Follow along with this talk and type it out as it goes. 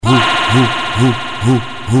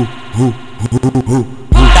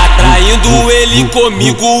Tá traindo ele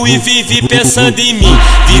comigo e vive pensando em mim.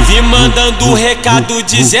 Vive mandando recado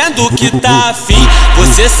dizendo que tá afim.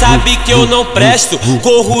 Você sabe que eu não presto,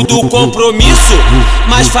 corro do compromisso.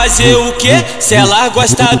 Mas fazer o que? Se ela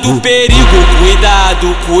gosta do perigo.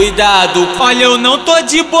 Cuidado, cuidado. Olha, eu não tô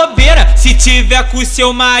de bobeira. Se tiver com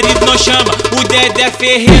seu marido, não chama o Dedé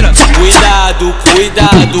Ferreira. Cuidado,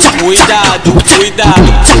 cuidado, cuidado,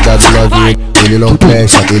 cuidado. Cuidado novinho, ele não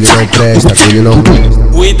presta, ele não presta, ele não presta.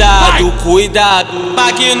 Cuidado, cuidado.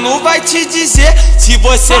 Magno vai te dizer, se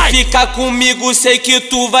você ficar comigo, sei que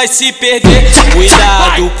tu vai se perder.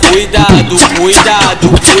 Cuidado, cuidado, cuidado,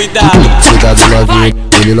 cuidado. Cuidado novinho,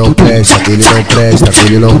 ele não presta, ele não presta,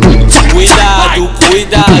 ele não presta. Cuidado,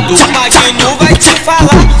 cuidado. Magno vai te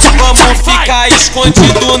falar, vamos ficar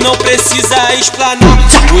escondido, não precisa explanar.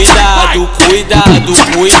 Cuidado, cuidado,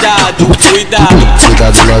 cuidado, cuidado.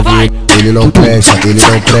 Cuidado novinho, ele não presta, ele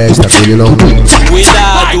não presta, ele não presta.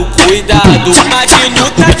 Cuidado, cuidado. Magno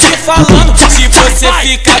tá te falando, se você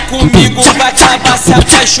ficar comigo vai acabar se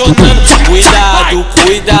apaixonando. Cuidado,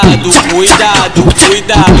 cuidado, cuidado,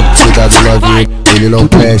 cuidado. Cuidado novinho, ele não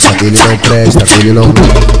presta, ele não presta, ele não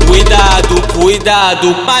presta. Cuidado,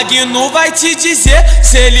 cuidado. Magno vai te dizer,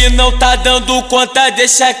 se ele não tá dando conta,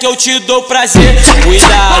 deixa que eu te dou prazer.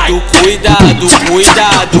 Cuidado, cuidado,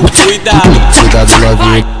 cuidado, cuidado. Cuidado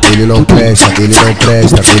novinho, ele não presta, ele não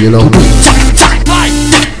presta, ele não presta.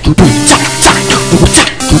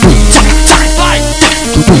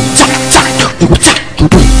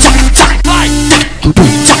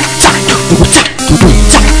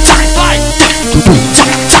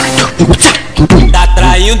 Tá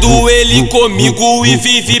traindo ele comigo e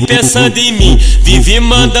vive pensando em mim. Vive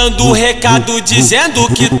mandando recado dizendo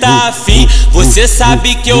que tá afim. Você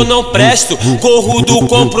sabe que eu não presto, corro do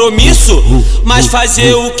compromisso. Mas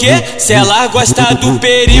fazer o que? Se ela gosta do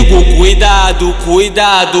perigo. Cuidado,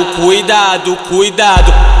 cuidado, cuidado,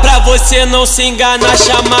 cuidado. Pra você não se enganar,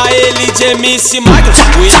 chamar ele de MC Magno.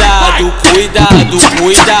 Cuidado, cuidado,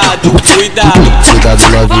 cuidado, cuidado. Cuidado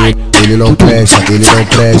novinho, ele não presta, ele não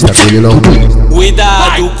presta, ele não presta.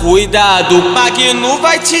 Cuidado, cuidado. Magno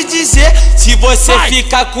vai te dizer, se você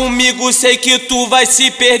ficar comigo, sei que tu vai se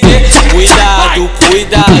perder. Cuidado,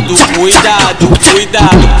 cuidado, cuidado,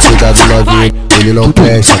 cuidado. Cuidado novinho, ele não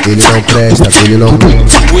presta, ele não presta, ele não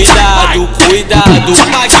presta. Cuidado, cuidado.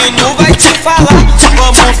 Magno vai te falar,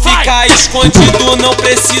 vamos ficar escondido, não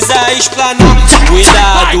precisa explanar.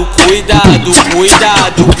 Cuidado, cuidado,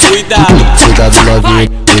 cuidado, cuidado. Cuidado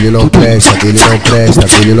novinho, ele não presta, ele não presta,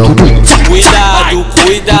 ele não presta. Cuidado,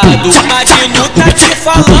 cuidado. Magno tá te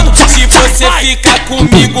falando, se você ficar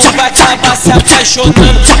comigo vai acabar se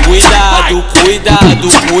apaixonando. Cuidado, cuidado,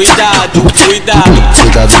 cuidado, cuidado.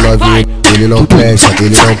 Cuidado novinho, ele não presta,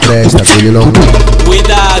 ele não presta, ele não presta.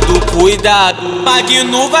 Cuidado, cuidado.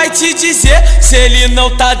 Magno vai te dizer, se ele não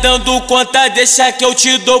tá dando conta, deixa que eu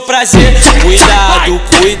te dou prazer. Cuidado,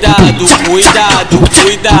 cuidado, cuidado,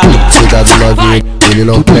 cuidado. Cuidado novinho, ele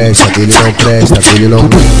não presta, ele não presta, ele não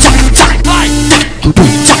presta.